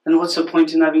it, then what's the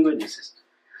point in having witnesses?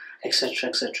 Etc,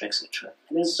 etc, etc.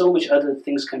 And there's so much other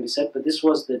things can be said, but this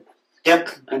was the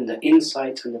depth and the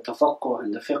insight and the tafaqquh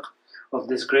and the fiqh of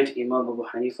this great Imam Abu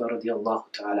Hanifa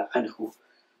radiallahu ta'ala anhu.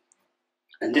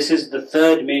 And this is the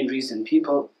 3rd main reason.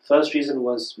 First reason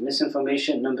was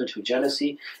misinformation, number 2,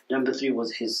 jealousy, number 3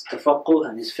 was his tafaqquh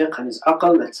and his fiqh and his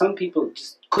aql, that some people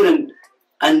just couldn't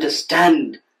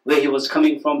understand where he was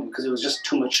coming from because it was just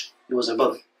too much, it was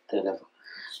above their level.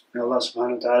 May Allah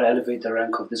subhanahu wa ta'ala elevate the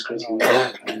rank of this great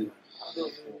Imam and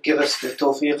give us the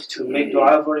tawfiq to make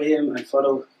dua for him and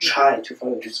try to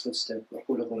follow his footsteps.